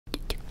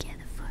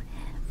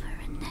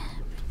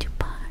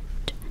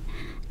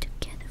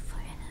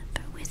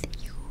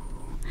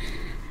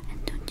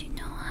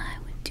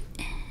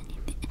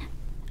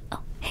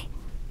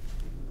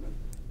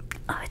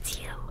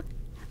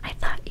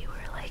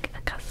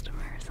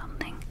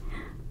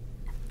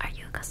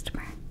a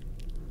customer.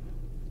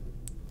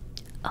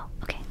 Oh,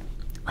 okay.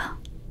 Well,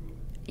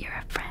 you're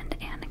a friend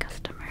and a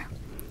customer,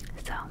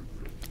 so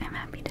I'm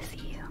happy to see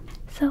you.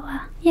 So,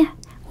 yeah,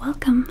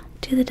 welcome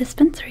to the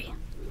dispensary.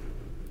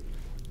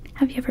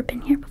 Have you ever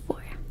been here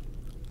before?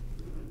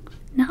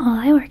 Not while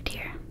I worked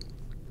here.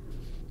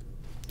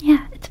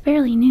 Yeah, it's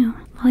fairly new.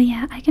 Well,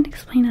 yeah, I can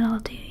explain it all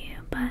to you,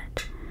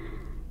 but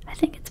I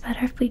think it's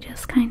better if we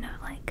just kind of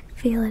like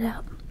feel it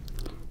out.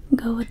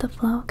 Go with the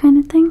flow kind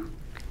of thing.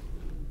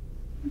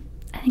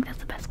 I think that's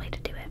the best way to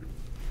do it.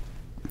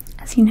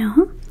 As you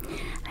know,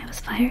 I was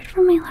fired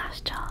from my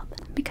last job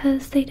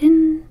because they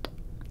didn't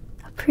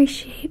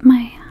appreciate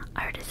my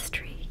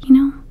artistry, you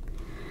know?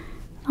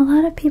 A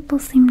lot of people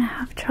seem to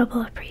have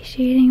trouble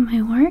appreciating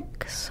my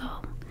work,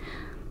 so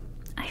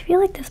I feel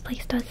like this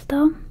place does,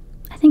 though.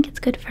 I think it's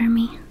good for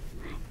me.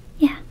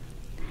 Yeah.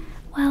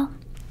 Well,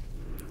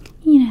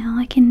 you know,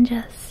 I can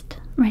just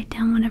write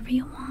down whatever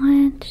you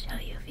want, show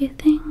you a few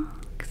things.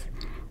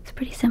 It's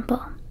pretty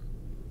simple.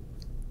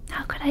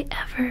 How could I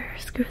ever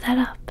screw that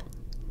up?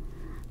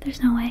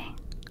 There's no way.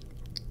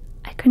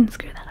 I couldn't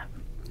screw that up.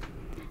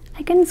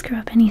 I couldn't screw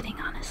up anything,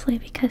 honestly,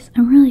 because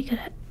I'm really good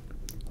at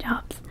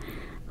jobs.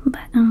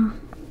 But,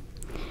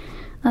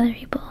 other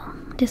people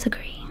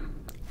disagree.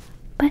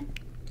 But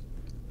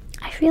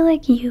I feel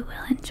like you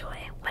will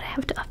enjoy what I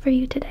have to offer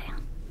you today.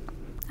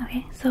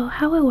 Okay, so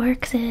how it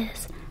works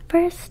is,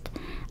 first,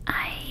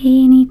 I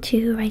need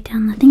to write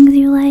down the things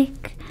you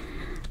like,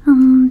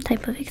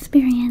 type of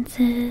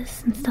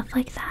experiences, and stuff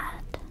like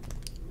that.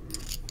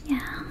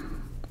 Yeah.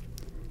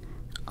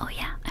 Oh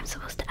yeah, I'm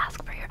supposed to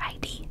ask for your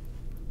ID.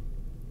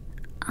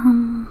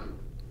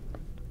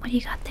 What do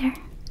you got there?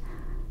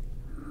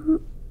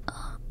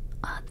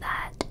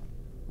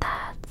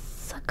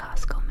 That's a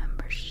Costco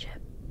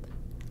membership.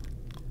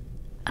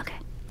 Okay,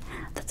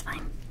 that's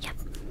fine. Yep.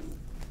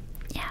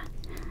 Yeah,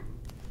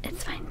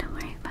 it's fine. Don't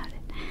worry about it.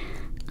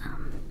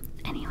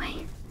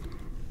 Anyway,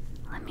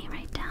 let me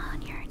write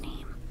down your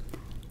name.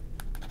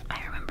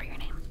 I remember your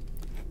name.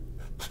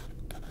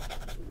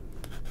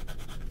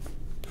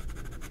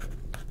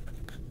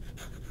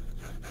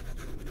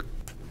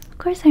 Of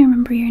course I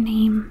remember your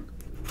name.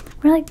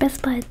 We're like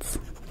best buds.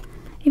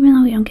 Even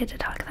though we don't get to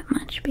talk that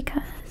much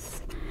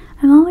because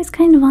I'm always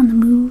kind of on the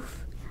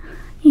move.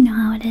 You know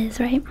how it is,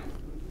 right?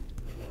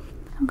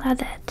 I'm glad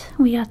that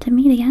we got to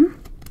meet again.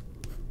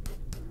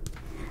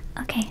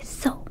 Okay,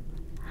 so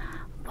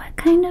what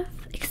kind of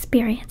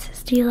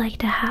experiences do you like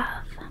to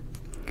have?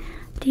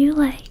 Do you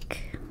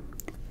like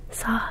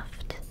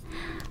soft,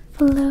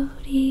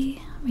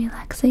 floaty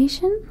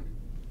relaxation?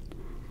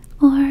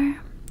 Or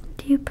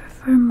do you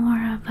prefer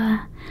more of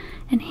a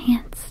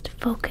enhanced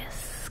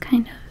focus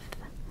kind of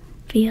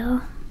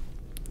feel?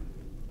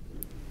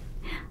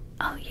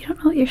 Oh, you don't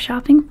know what you're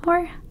shopping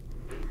for?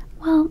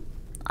 Well,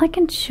 I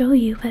can show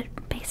you, but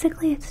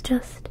basically it's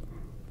just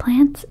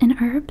plants and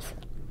herbs,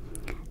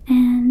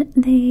 and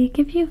they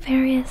give you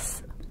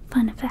various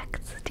fun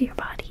effects to your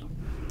body,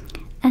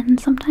 and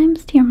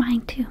sometimes to your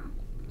mind too,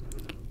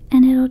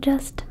 and it'll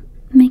just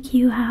make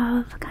you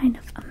have kind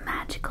of a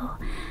magical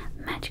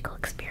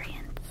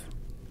experience.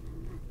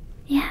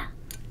 Yeah.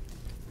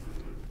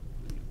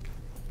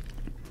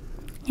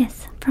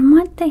 Yes, from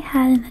what they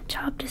had in the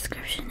job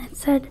description, it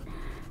said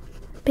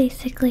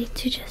basically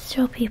to just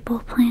show people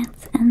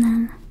plants and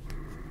then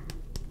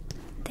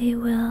they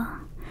will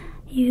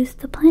use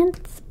the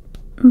plants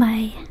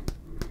by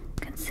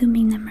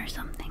consuming them or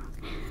something.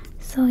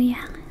 So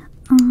yeah,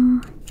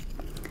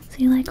 so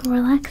you like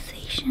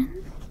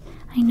relaxation.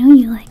 I know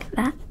you like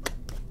that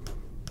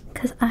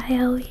because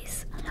I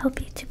always help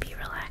you to be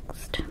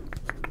relaxed.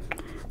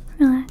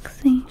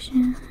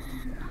 Relaxation.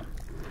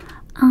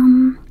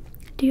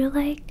 Do you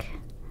like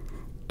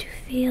to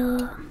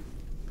feel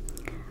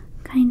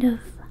kind of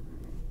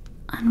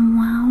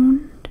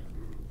unwound?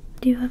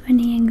 Do you have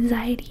any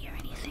anxiety or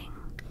anything?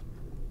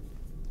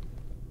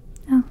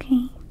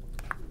 Okay.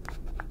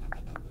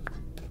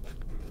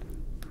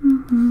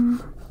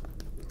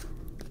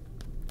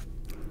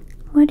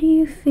 What do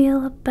you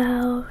feel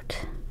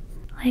about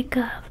like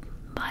a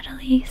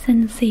bodily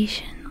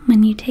sensation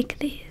when you take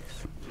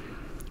these?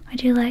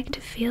 Would you like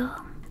to feel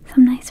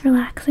some nice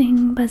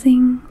relaxing,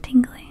 buzzing,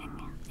 tingling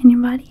in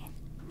your body?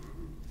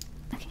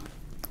 Okay.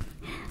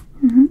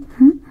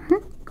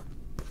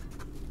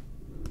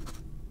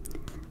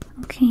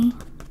 Okay.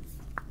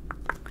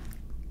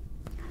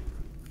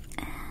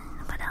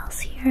 And what else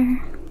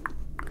here?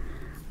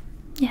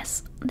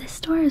 Yes, this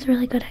store is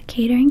really good at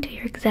catering to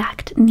your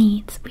exact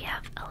needs. We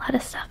have a lot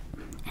of stuff,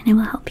 and it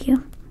will help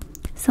you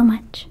so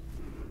much.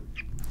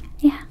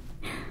 Yeah.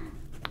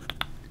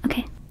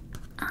 Okay.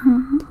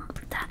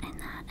 That and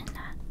that and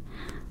that.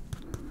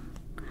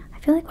 I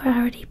feel like we're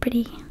already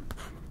pretty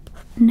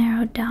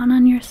narrowed down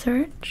on your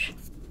search.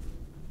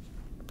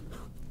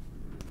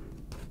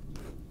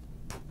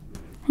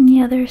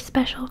 Any other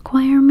special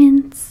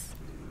requirements?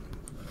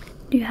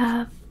 Do you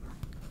have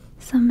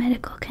some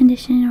medical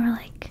condition or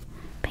like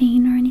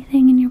pain or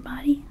anything in your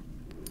body?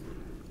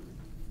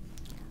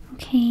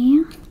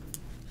 Okay.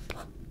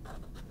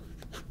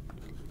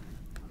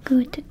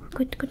 Good, good,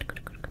 good, good,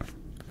 good, good.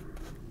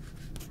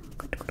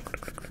 Good, good,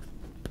 good, good, good.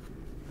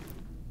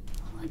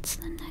 What's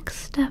the next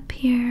step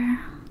here?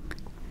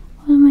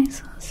 What am I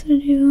supposed to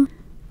do?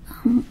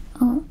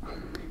 Oh.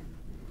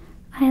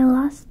 I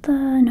lost the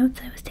notes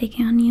I was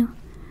taking on you.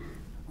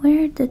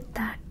 Where did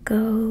that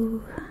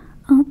go?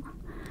 Oh.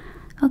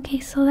 Okay,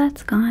 so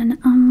that's gone.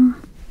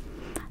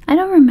 I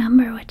don't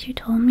remember what you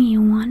told me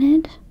you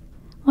wanted.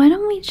 Why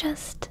don't we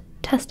just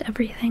test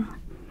everything?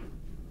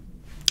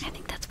 I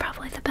think that's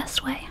probably the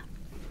best way.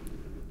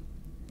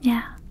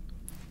 Yeah.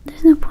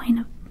 There's no point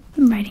of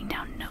writing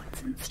down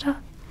notes and stuff.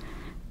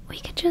 We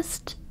could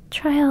just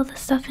try all the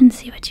stuff and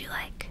see what you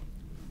like.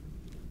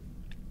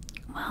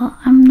 Well,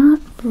 I'm not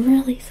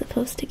really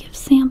supposed to give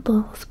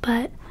samples,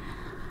 but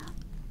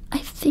I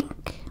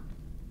think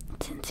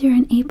since you're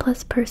an A+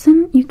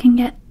 person, you can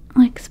get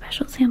like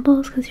special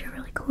samples because you're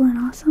really cool and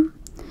awesome.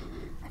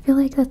 I feel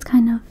like that's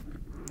kind of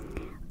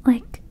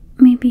like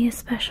maybe a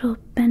special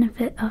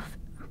benefit of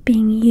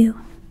being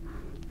you.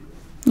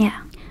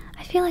 Yeah,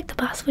 I feel like the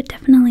boss would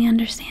definitely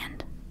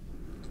understand.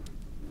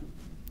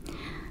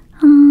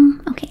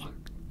 Okay.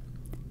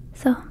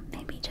 So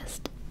maybe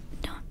just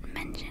don't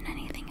mention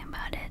anything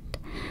about it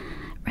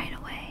right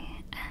away,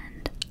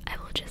 and I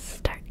will just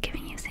start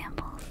giving you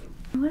samples.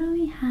 What do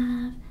we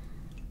have?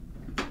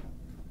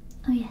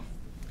 Oh yes.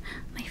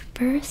 My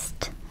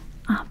first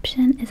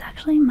option is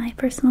actually my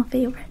personal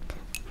favorite.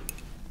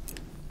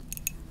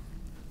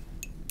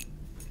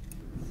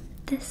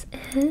 This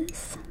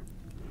is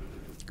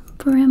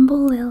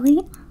Bramble Lily.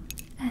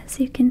 As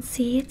you can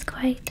see, it's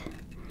quite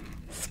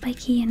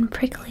spiky and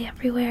prickly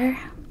everywhere.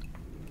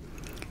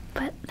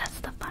 But that's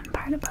the fun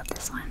part about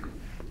this one.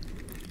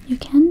 You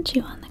can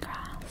chew on the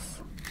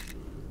grass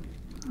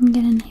and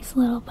get a nice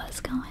little buzz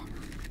going.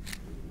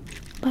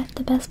 But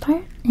the best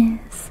part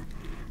is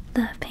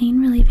the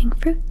pain relieving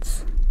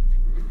fruits.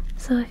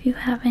 So if you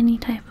have any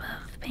type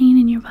of pain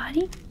in your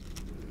body,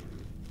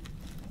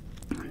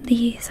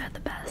 these are the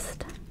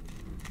best.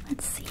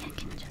 Let's see, I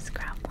can just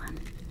grab one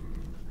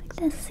like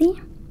this,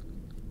 see?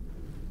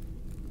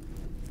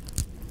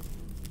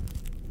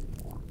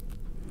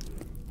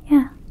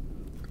 Yeah.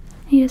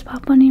 You just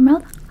pop one in your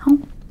mouth,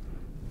 oh,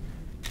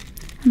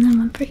 and then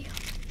one for you.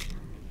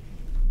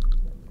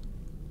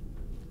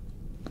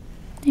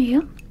 There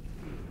you go.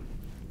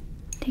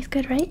 Tastes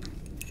good, right?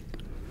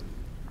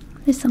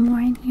 There's some more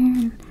in here,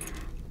 and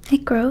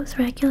it grows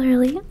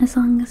regularly as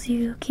long as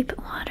you keep it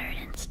watered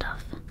and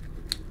stuff.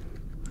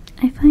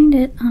 I find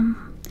it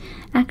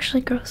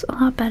actually grows a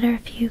lot better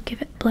if you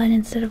give it blood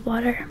instead of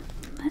water.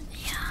 But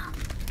yeah,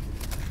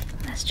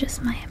 that's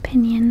just my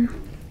opinion.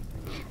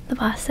 The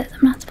boss says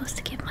I'm not supposed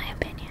to give my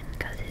opinion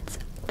because it's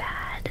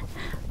bad,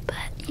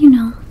 but you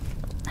know,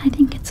 I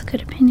think it's a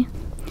good opinion.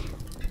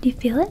 Do you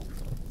feel it?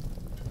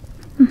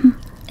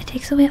 It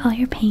takes away all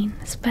your pain,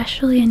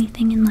 especially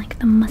anything in like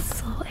the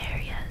muscle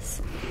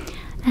areas,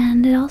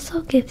 and it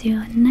also gives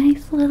you a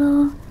nice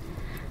little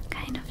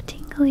kind of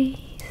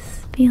tingly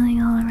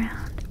feeling all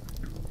around.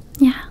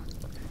 Yeah,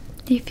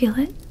 do you feel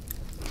it?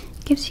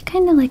 It gives you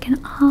kind of like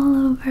an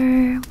all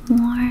over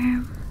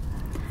warm,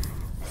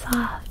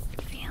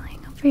 soft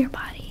feeling over your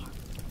body.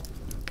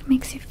 It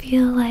makes you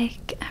feel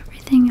like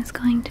everything is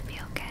going to be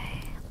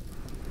okay,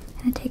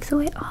 and it takes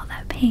away all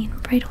that pain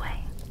right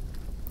away.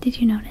 Did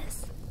you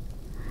notice?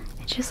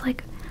 It just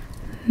like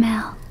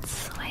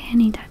melts away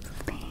any type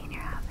of pain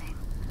you're having.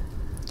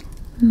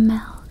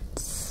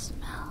 Melts,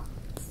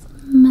 melts,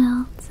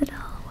 melts it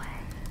all away.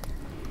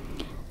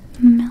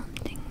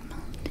 Melting,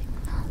 melting,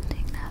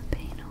 melting that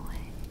pain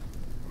away.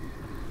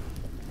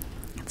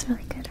 It's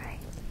really good, right?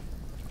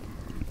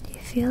 Do you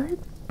feel it?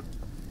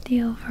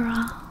 The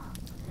overall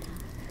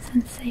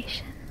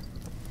sensation.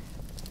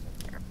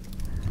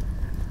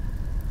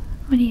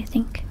 What do you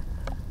think?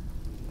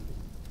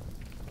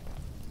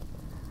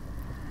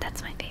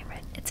 That's my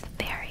favorite. It's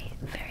very,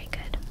 very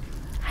good.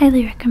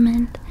 Highly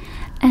recommend.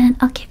 And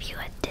I'll give you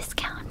a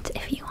discount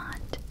if you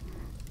want.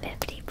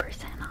 50%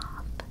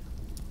 off.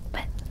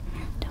 But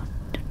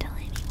don't tell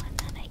anyone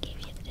that I gave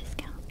you the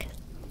discount, because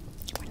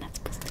we're not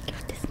supposed to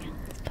give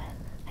discounts.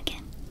 But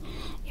again,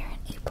 you're an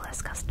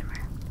A+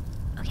 customer.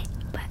 Okay,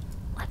 but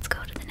let's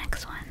go to the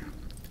next one.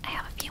 I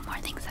have a few more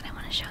things that I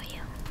want to show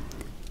you.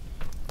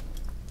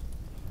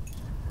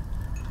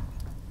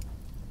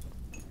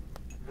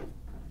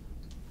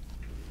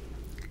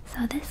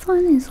 So this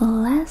one is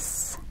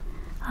less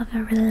of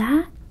a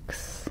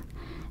relax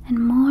and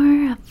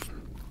more of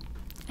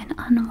an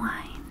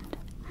unwind,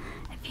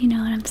 if you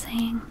know what I'm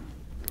saying.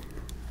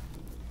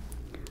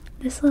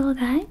 This little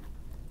guy,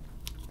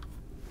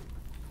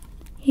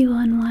 he will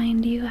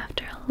unwind you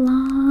after a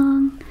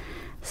long,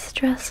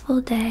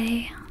 stressful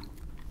day.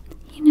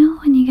 You know,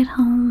 when you get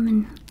home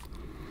and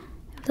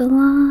it was a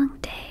long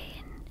day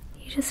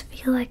and you just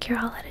feel like you're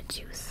all out of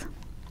juice.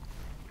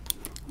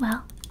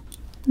 Well,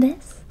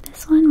 this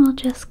one will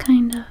just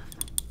kind of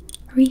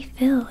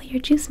refill your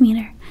juice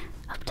meter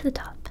up to the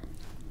top.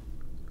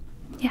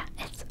 Yeah,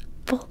 it's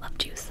full of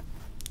juice.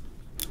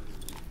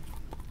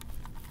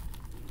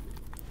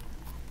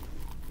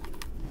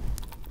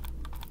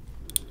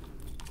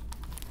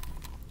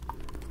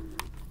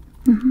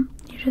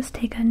 just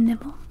take a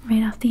nibble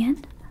right off the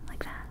end,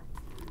 like that.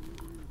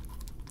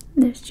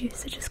 There's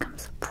juice that just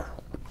comes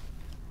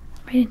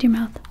right into your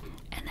mouth,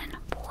 and then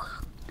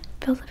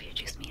fills up your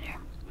juice meter.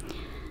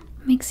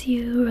 Makes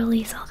you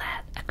release all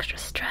that extra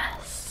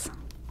stress.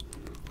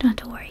 Don't have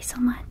to worry so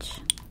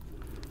much.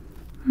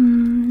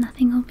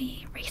 Nothing will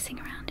be racing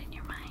around in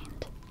your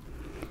mind.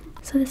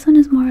 So this one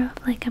is more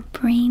of like a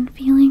brain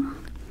feeling,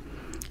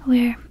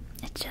 where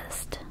it's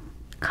just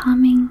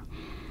calming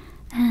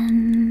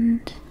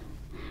and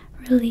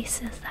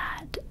releases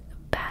that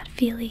bad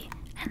feeling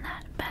and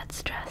that bad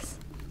stress.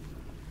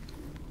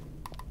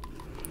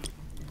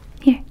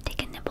 Here,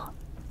 take a nibble.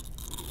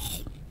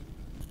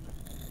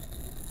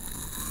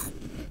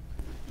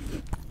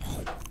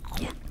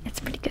 Yeah, it's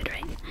pretty good,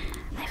 right?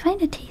 I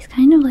find it tastes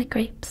kind of like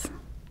grapes,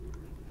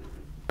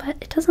 but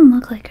it doesn't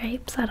look like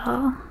grapes at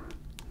all.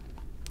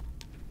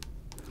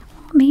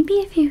 Maybe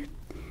if you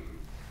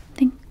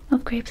think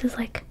of grapes as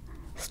like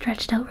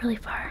stretched out really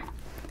far,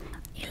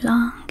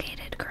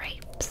 elongated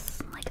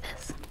grapes like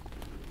this.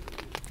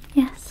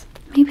 Yes,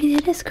 maybe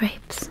it is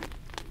grapes.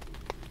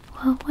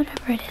 Well,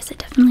 whatever it is, it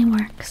definitely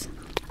works.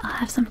 I'll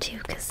have some too,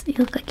 because you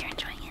look like you're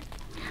enjoying it.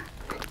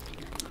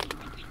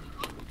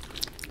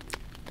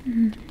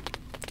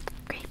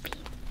 Grapey.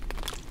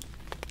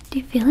 Do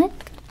you feel it?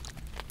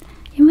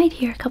 You might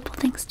hear a couple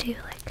things too,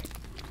 like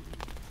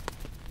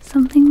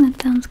something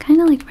that sounds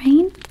kind of like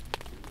rain.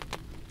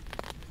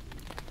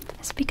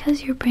 It's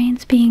because your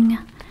brain's being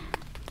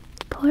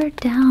poured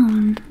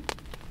down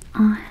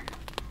on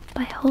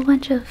by a whole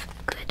bunch of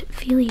good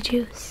feely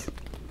juice.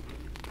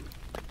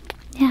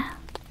 Yeah,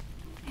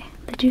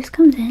 the juice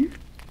comes in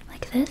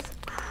like this.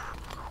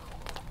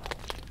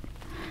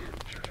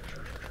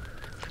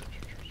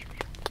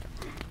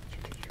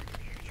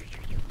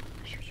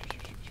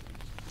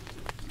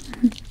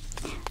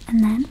 And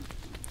then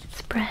it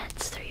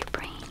spreads through your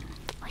brain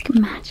like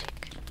magic.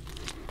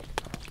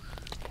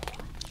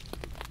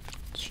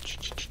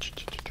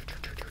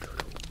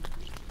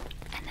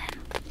 And then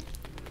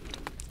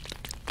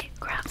it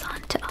grabs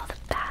onto all the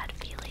bad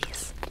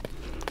feelings.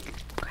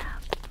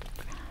 Grab,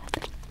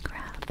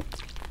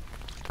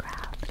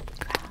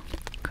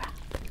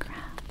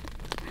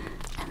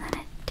 and then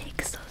it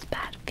takes those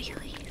bad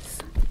feelings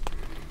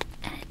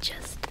and it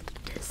just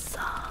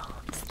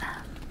dissolves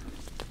them.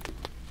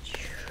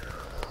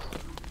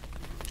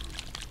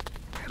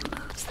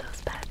 Removes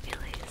those bad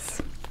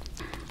feelings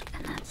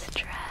and that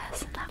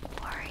stress and that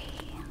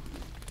worry.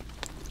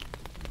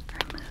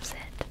 Removes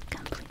it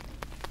completely.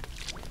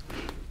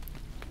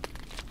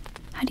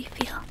 How do you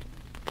feel?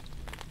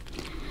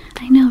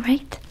 I know,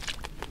 right?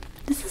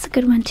 This is a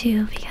good one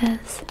too,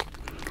 because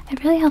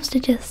it really helps to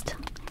just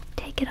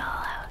take it all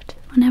out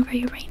whenever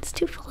your brain's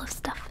too full of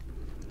stuff.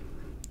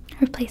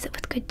 Replace it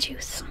with good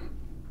juice.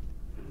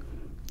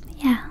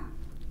 Yeah.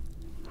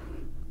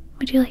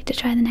 Would you like to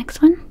try the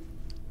next one?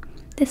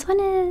 This one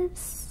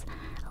is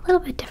a little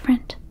bit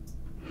different.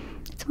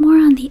 It's more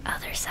on the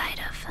other side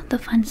of the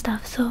fun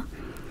stuff, so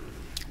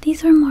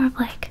these are more of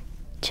like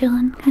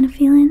chillin' kind of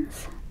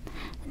feelings.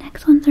 The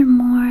next ones are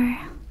more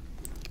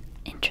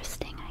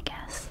interesting, I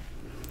guess.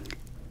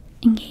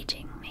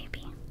 Engaging,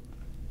 maybe.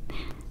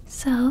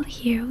 So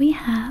here we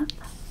have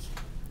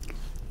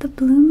the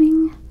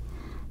blooming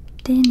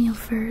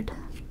Danielford.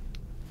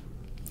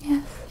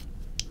 Yes,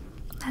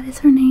 that is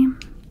her name.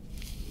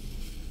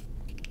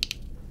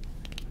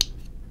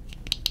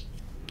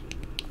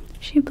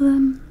 She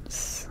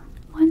blooms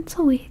once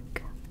a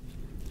week,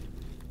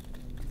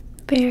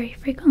 very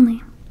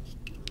frequently.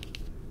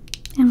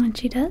 And when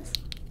she does,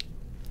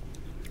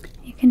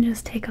 you can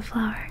just take a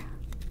flower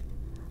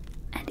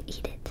and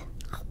eat it,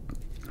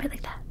 right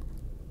like that.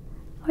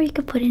 Or you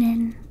could put it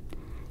in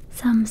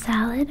some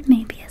salad,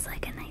 maybe as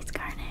like a nice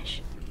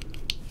garnish.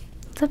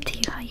 It's up to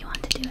you how you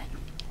want to do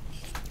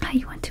it, how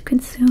you want to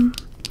consume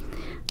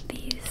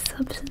these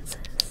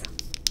substances.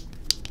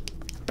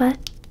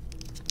 But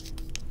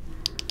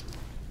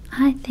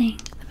I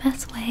think the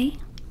best way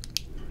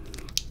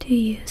to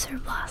use her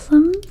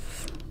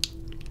blossoms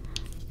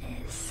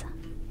is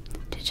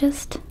to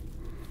just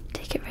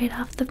take it right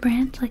off the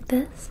branch like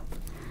this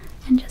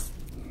and just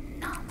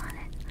nom on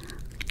it.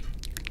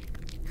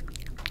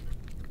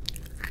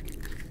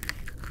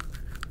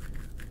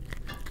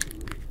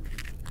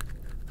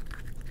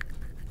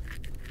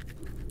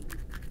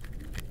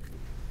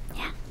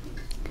 Yeah,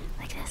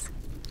 like this.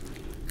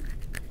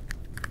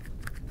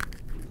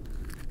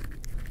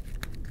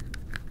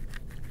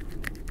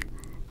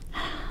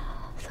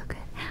 So good.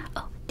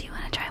 Oh, do you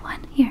want to try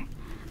one? Here.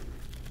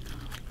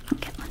 I'll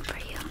get one for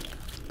you.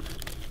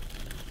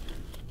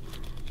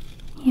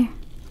 Here.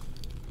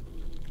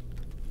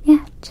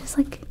 Yeah, just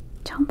like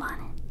chomp on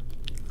it.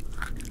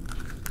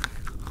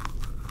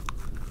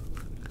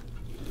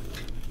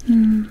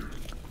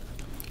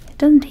 It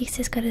doesn't taste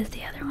as good as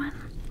the other one,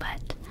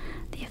 but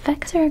the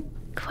effects are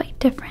quite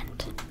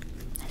different,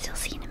 as you'll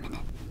see in a minute.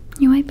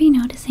 You might be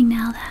noticing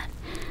now that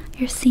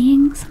you're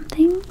seeing some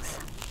things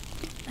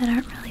that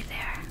aren't really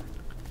there.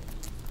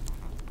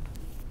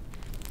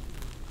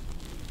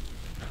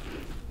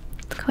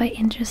 It's quite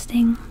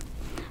interesting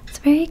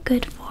very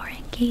good for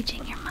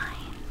engaging your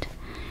mind.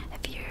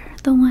 If you're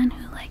the one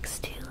who likes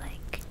to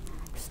like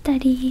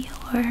study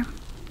or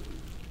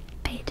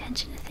pay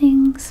attention to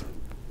things,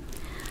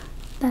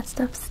 that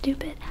stuff's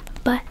stupid.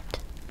 But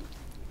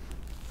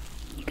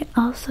you can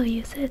also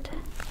use it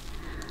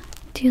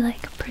to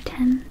like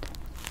pretend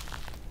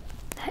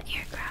that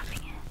you're grabbing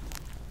it.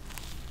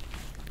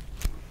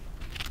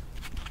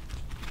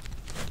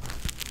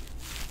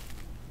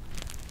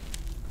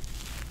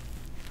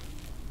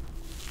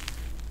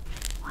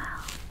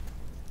 Wow.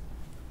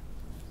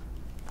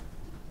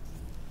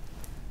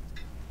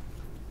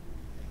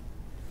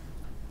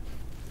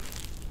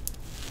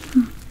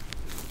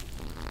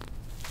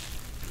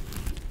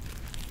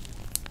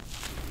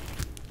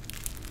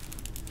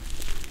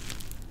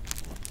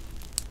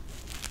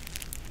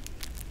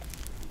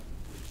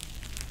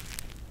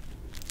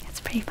 It's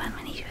pretty fun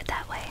when you do it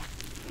that way.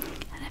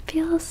 And it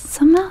feels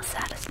somehow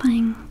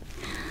satisfying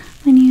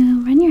when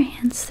you run your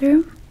hands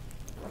through,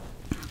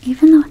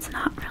 even though it's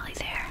not really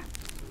there.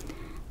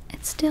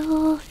 It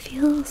still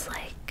feels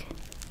like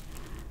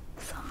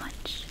so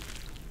much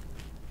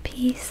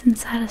peace and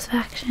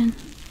satisfaction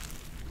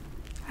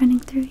running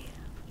through you.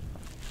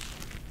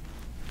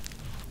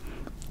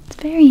 It's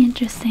very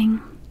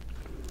interesting.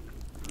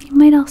 You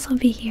might also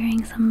be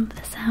hearing some of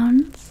the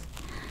sounds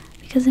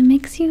because it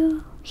makes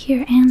you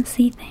hear and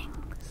see things.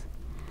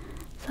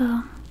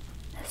 So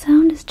the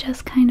sound is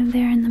just kind of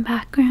there in the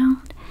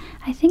background.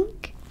 I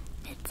think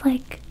it's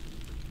like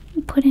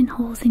put in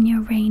holes in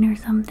your brain or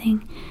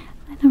something.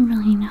 I don't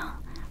really know,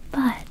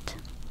 but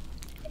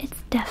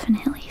it's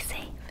definitely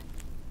safe.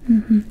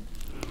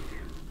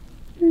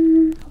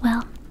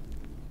 Well,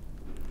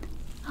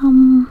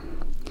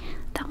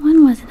 that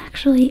one wasn't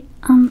actually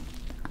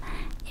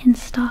in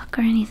stock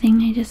or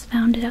anything. I just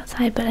found it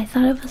outside, but I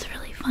thought it was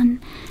really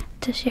fun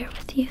to share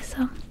with you,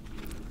 so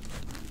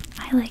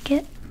I like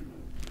it.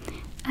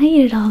 I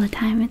eat it all the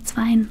time. It's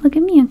fine. Look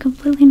at me, I'm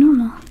completely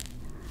normal.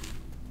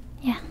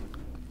 Yeah,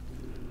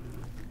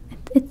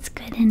 it's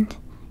good and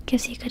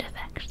gives you good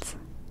effects.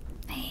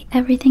 I eat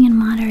everything in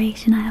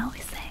moderation, I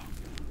always say.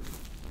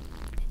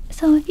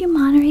 So if you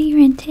moderate your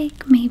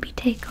intake, maybe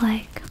take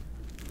like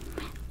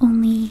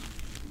only,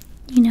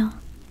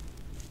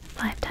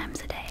 5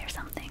 times a day or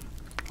something.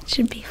 It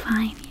should be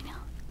fine,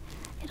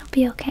 It'll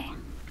be okay.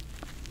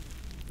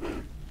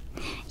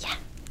 Yeah.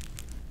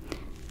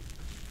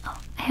 Oh,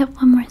 I have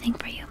one more thing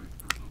for you.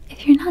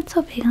 If you're not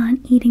so big on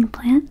eating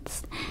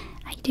plants,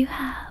 I do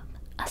have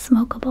a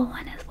smokable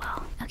one as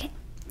well. Okay,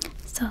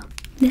 so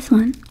this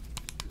one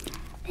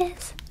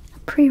is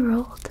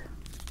pre-rolled.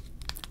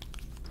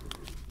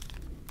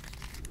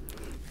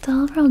 It's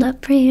all rolled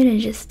up for you to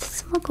just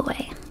smoke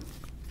away.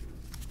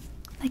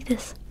 Like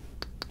this.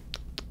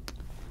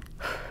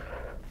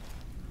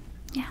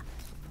 Yeah,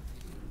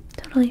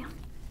 totally.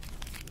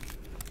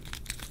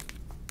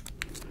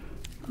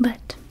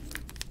 But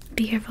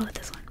be careful with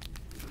this one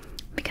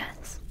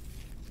because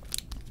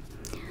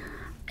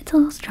it's a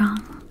little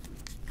strong.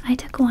 I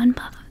took one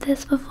puff of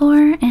this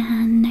before,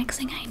 and next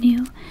thing I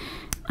knew,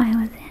 I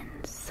was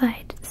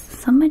inside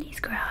somebody's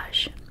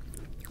garage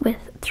with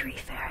 3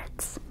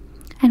 ferrets,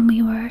 and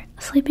we were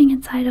sleeping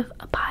inside of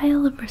a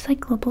pile of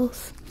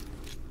recyclables.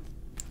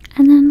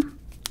 And then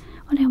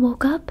when I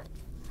woke up,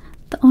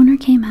 the owner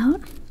came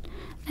out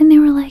and they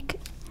were like,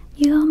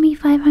 "You owe me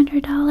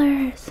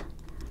 $500.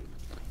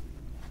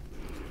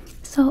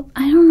 So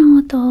I don't know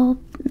what the whole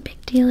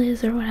big deal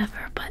is or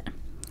whatever, but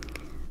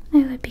I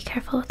would be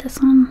careful with this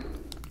one.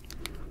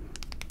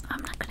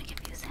 I'm not gonna give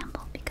you a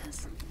sample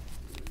because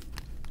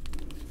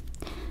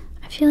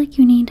I feel like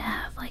you need to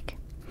have like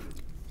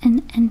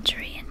an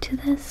entry into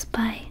this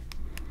by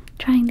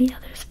trying the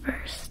others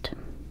first.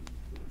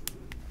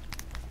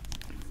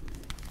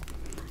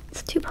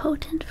 It's too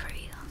potent for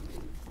you.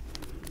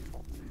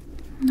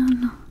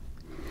 No,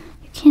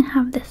 you can't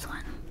have this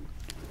one.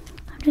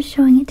 I'm just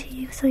showing it to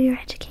you so you're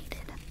educated.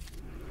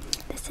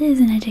 This is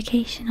an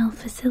educational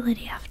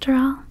facility after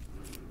all.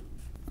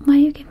 Why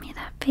you give me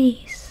that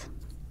face?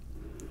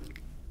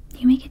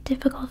 You make it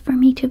difficult for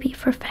me to be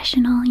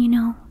professional,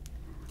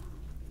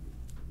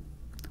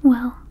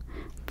 Well,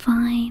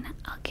 fine,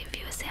 I'll give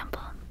you a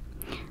sample.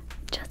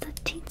 Just a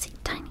teensy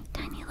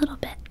tiny little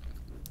bit.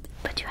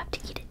 But you have to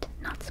eat it,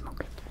 not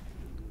smoke it.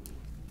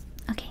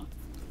 Okay.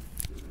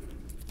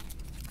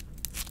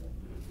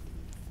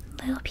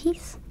 Little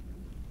piece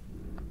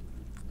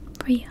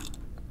for you.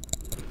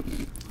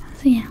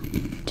 So yeah,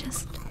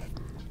 just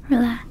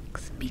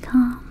relax, be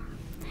calm.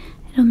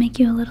 It'll make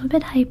you a little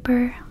bit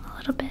hyper, a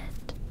little bit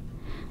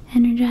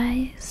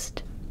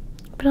energized,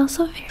 but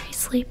also very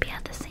sleepy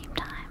at the same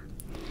time.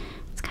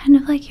 It's kind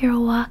of like you're a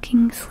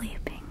walking,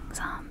 sleeping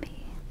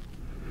zombie.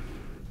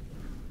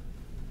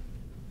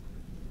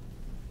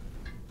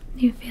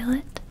 Do you feel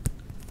it?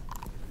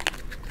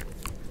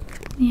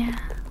 Yeah,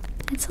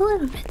 it's a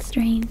little bit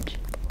strange.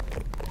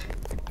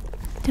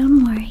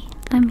 Don't worry,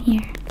 I'm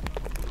here.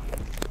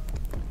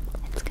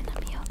 It's gonna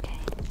be okay.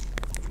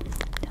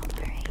 Don't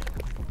worry.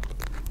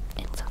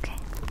 It's okay.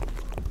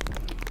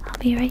 I'll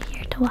be right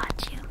here to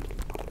watch you.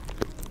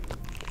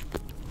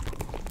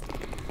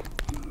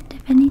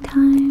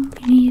 time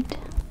you need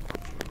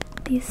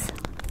these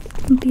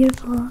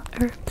beautiful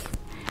herbs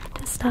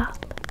to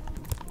stop,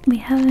 we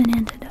have an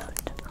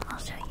antidote. I'll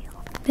show you.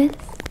 This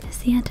is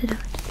the antidote.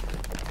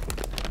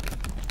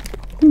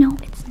 No,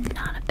 it's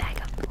not a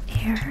bag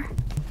of air.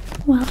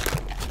 Well,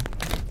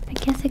 I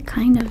guess it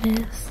kind of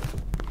is.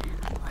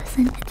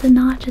 Listen, it's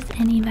not just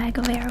any bag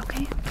of air,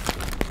 okay?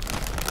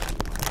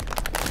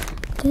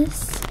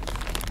 This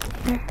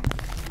air,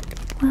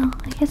 well,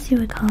 I guess you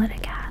would call it a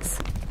gas.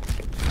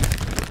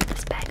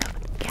 This bag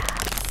of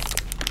gas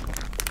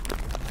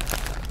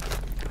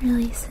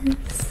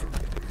releases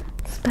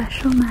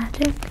special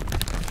magic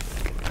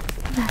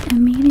that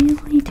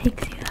immediately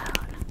takes you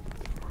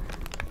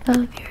out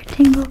of your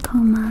tingle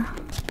coma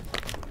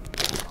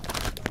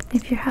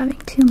if you're having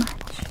too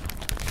much.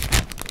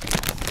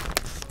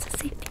 It's a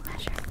safety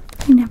measure.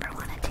 You never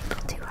want to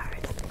tingle too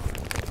hard.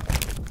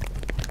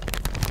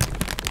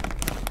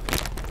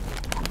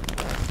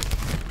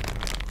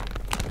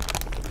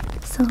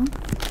 So,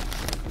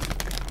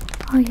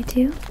 all you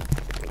do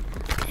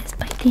is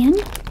bite the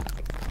end,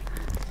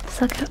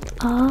 suck out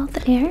all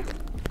the air,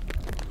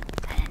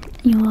 and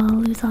you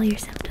will lose all your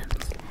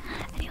symptoms,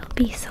 and you'll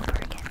be sober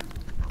again.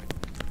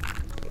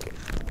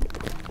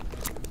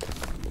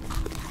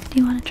 Do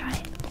you want to try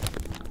it?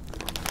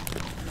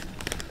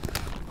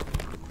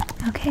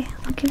 Okay,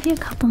 I'll give you a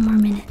couple more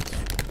minutes.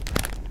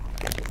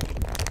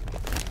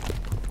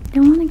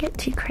 Don't want to get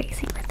too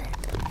crazy with it.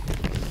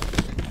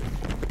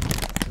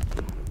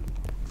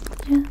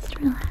 Just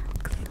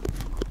relax.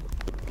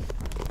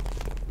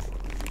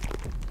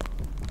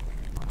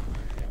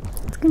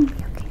 It's gonna be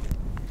okay.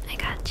 I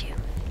got you.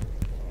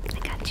 I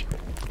got you.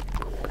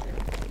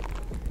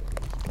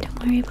 Don't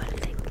worry about a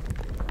thing.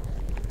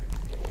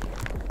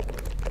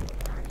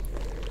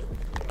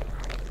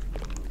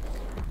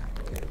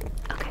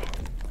 Okay.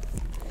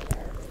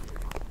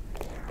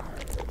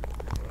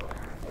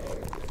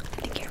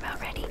 I think you're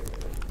about ready.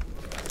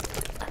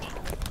 Okay.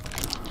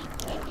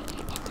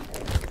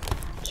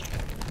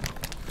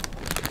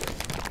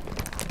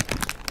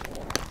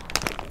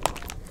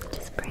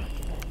 Just breathe.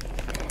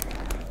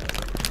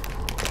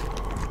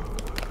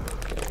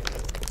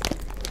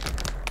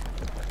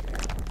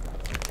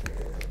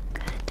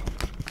 Good.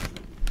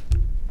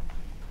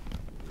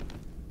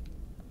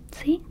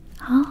 See?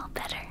 All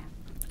better.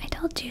 I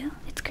told you.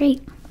 It's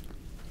great.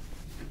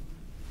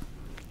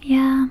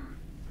 Yeah,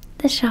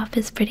 the shop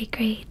is pretty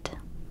great.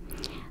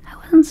 I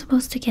wasn't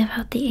supposed to give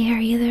out the air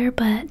either,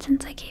 but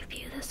since I gave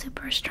you the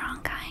super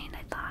strong kind,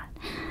 I thought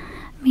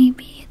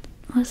maybe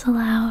it was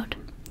allowed.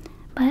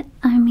 But,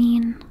 I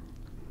mean,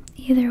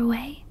 either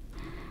way,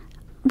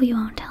 we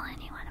won't tell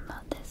anyone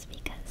about this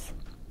because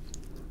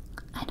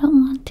I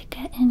don't want to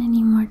get in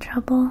any more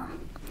trouble.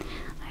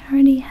 I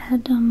already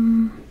had,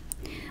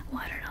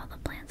 watered all the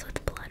plants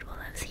with blood while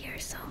I was here,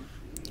 so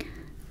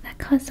that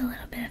caused a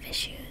little bit of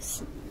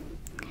issues.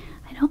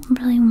 I don't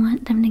really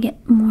want them to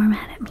get more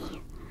mad at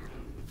me.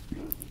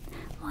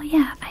 Well,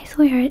 yeah, I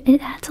swear,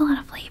 it adds a lot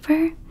of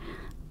flavor.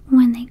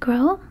 When they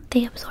grow,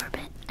 they absorb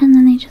it, and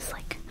then they just,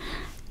 like,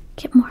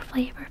 get more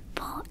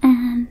flavorful,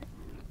 and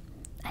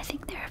I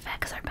think their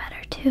effects are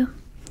better, too.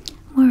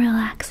 More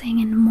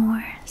relaxing and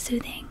more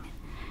soothing,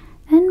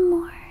 and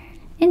more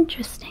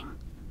interesting.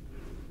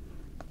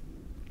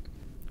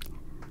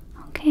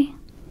 Okay.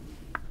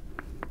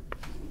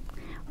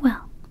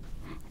 Well,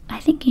 I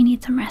think you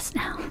need some rest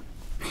now.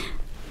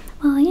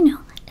 Well, you know,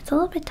 it's a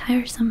little bit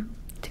tiresome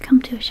to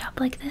come to a shop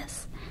like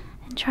this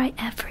and try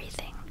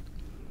everything.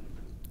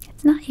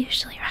 It's not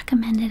usually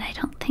recommended, I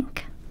don't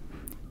think.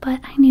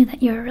 But I knew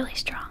that you were really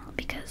strong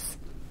because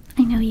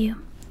I know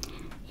you.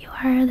 You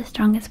are the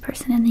strongest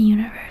person in the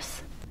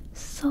universe.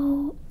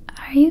 So,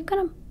 are you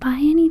gonna buy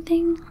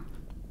anything?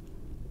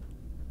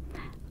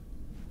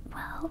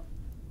 Well,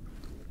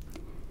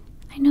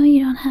 I know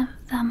you don't have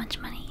that much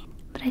money,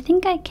 but I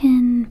think I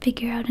can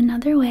figure out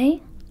another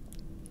way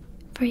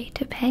for you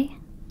to pay.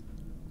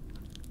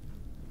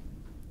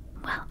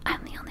 Well,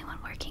 I'm the only one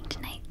working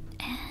tonight,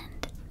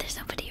 and there's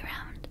nobody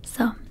around,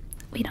 so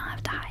we don't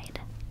have to hide.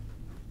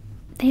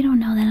 They don't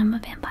know that I'm a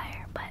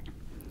vampire, but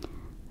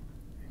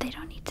they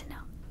don't need to know.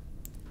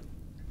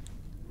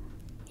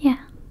 Yeah.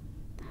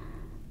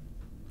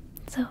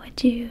 So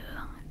would you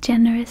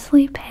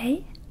generously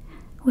pay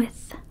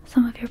with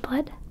some of your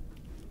blood?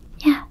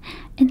 Yeah,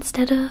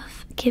 instead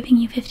of giving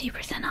you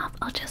 50% off,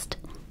 I'll just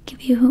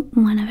give you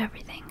one of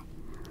everything.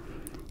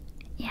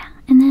 Yeah,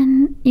 and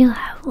then you'll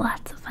have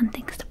lots of fun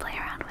things to play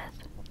around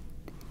with.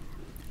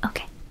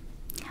 Okay,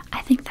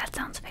 I think that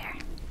sounds fair.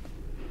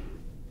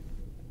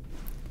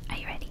 Are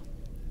you ready?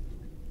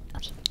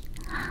 Okay.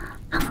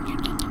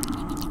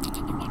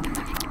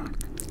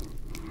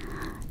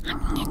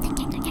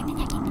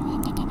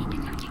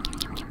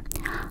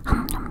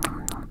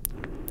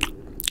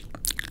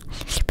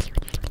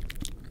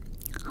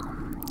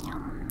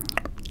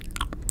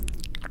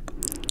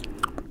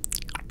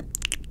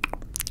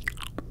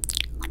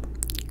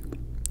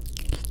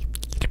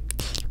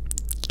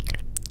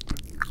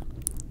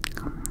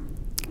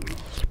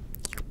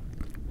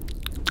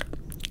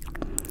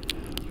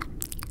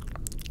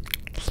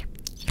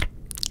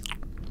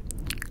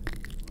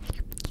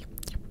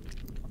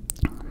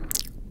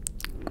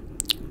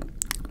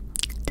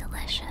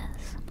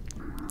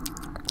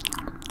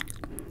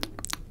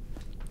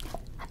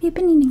 Have you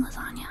been eating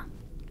lasagna?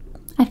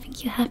 I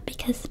think you have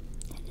because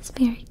it is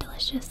very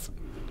delicious.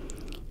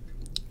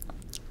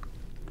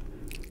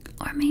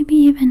 Or maybe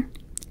even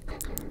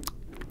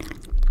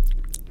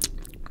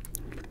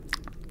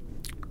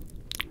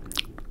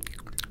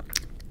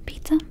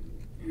pizza?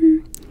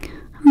 I'm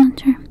not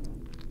sure.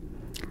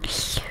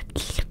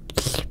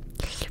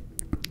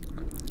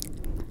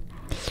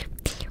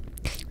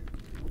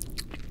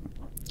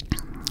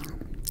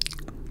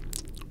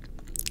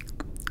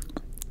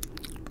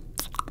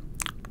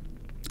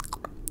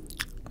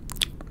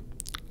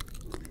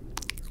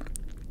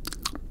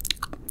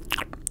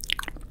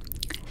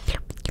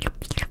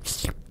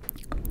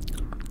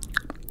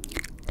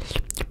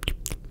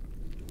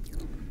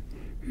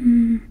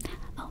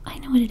 Oh, I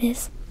know what it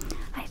is.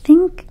 I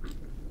think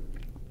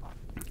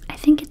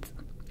it's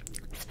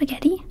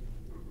spaghetti.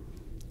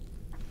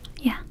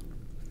 Yeah,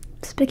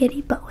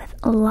 spaghetti, but with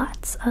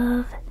lots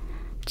of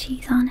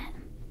cheese on it.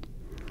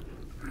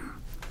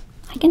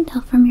 I can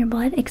tell from your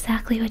blood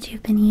exactly what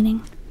you've been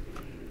eating.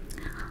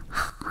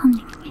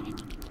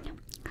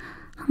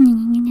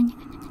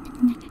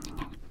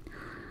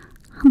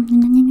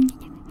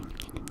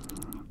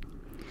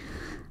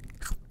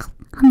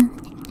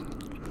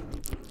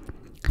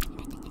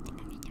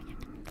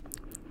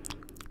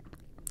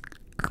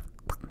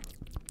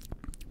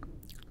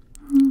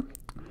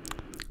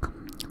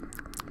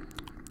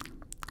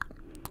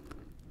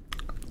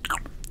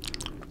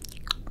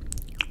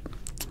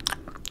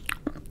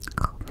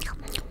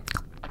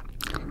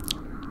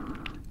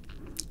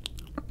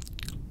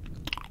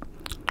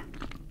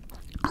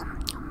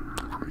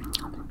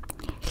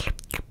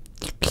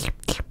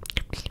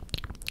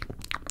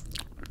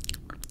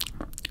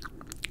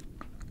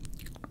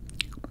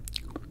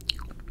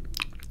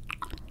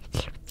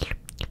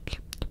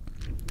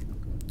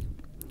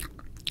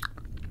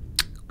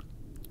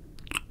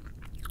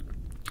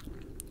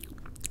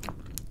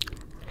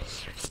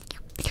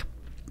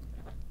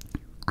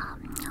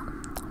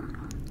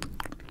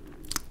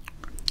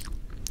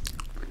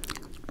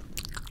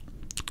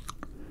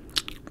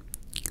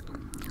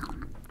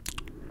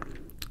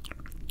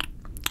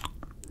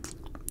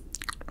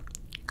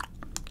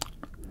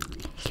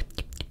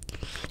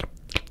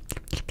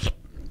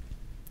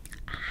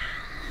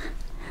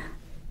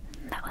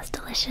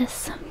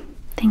 Delicious.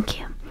 Thank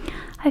you.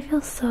 I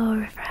feel so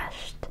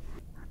refreshed.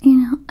 You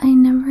know, I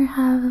never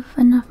have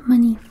enough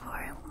money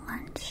for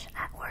lunch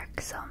at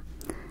work, so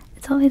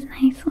it's always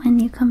nice when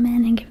you come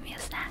in and give me a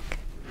snack.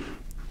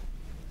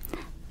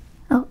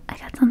 Oh, I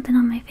got something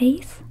on my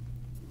face.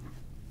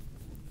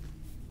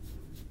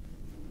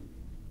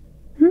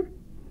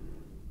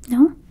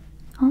 No?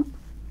 Oh.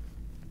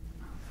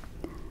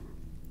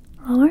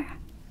 Lower?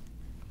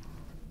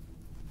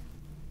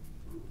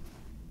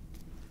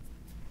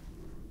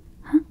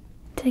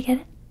 Did I get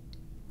it?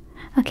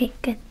 Okay,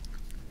 good.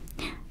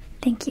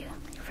 Thank you.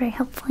 You're very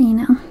helpful, you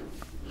know.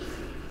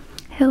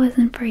 If it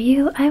wasn't for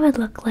you, I would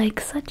look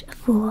like such a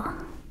fool.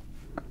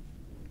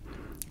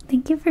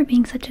 Thank you for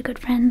being such a good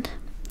friend.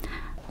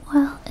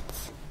 Well,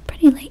 it's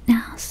pretty late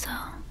now, so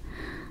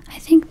I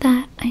think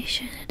that I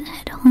should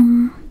head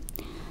home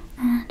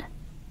and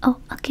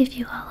I'll give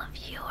you all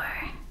of your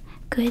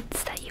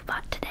goods that you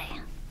bought today.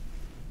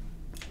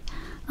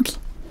 Okay,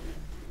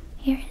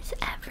 here is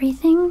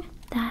everything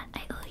that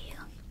I owe you.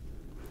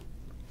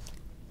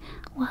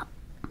 Well,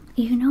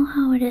 you know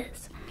how it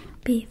is.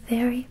 Be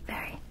very,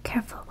 very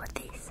careful with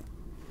these.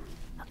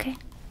 Okay?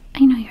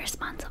 I know you're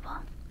responsible.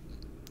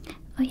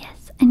 Oh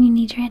yes, and you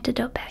need your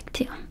antidote bag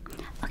too.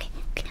 Okay.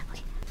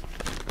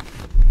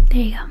 There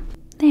you go.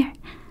 There.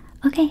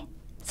 Okay,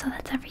 so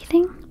that's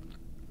everything.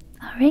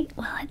 Alright,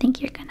 well I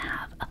think you're gonna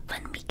have a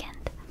fun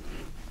weekend.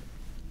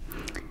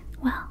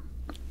 Well,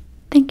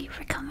 thank you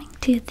for coming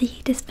to the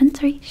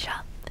dispensary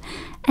shop,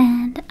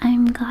 and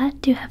I'm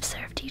glad to have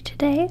served you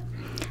today.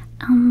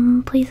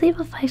 Please leave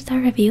a 5-star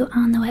review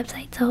on the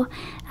website so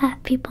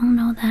that people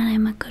know that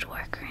I'm a good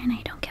worker and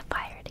I don't get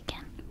fired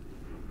again.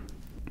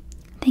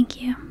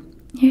 Thank you.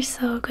 You're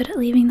so good at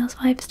leaving those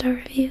 5-star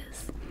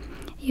reviews.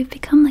 You've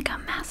become like a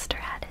master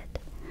at it.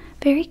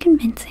 Very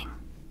convincing.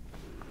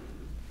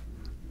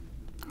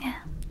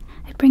 Yeah.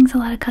 It brings a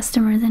lot of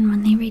customers in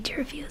when they read your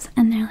reviews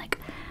and they're like,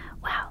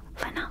 wow,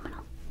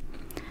 phenomenal.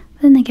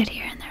 But then they get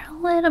here and they're a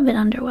little bit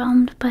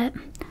underwhelmed, but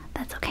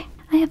that's okay.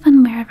 I have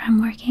fun wherever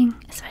I'm working,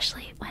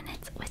 especially when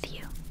it's with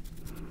you.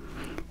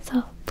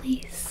 So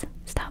please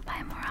stop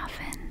by more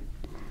often.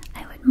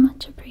 I would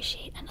much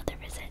appreciate another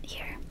visit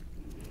here.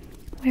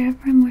 Wherever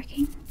I'm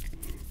working,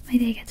 my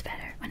day gets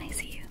better when I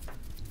see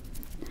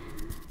you.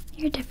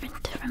 You're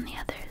different from the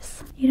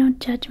others. You don't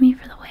judge me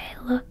for the way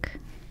I look.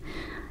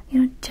 You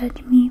don't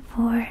judge me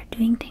for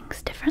doing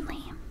things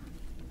differently.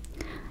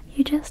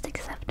 You just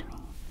accept me,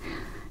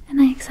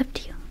 and I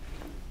accept you.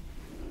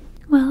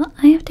 Well,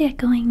 I have to get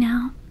going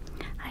now.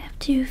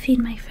 To feed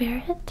my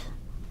ferret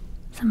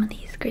some of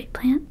these great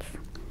plants.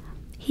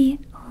 He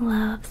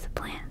loves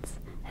plants,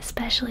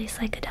 especially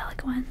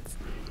psychedelic ones.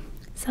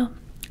 So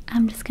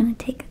I'm just gonna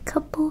take a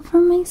couple for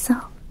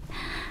myself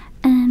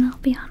and I'll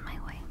be on my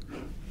way.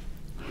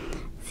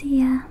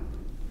 See ya.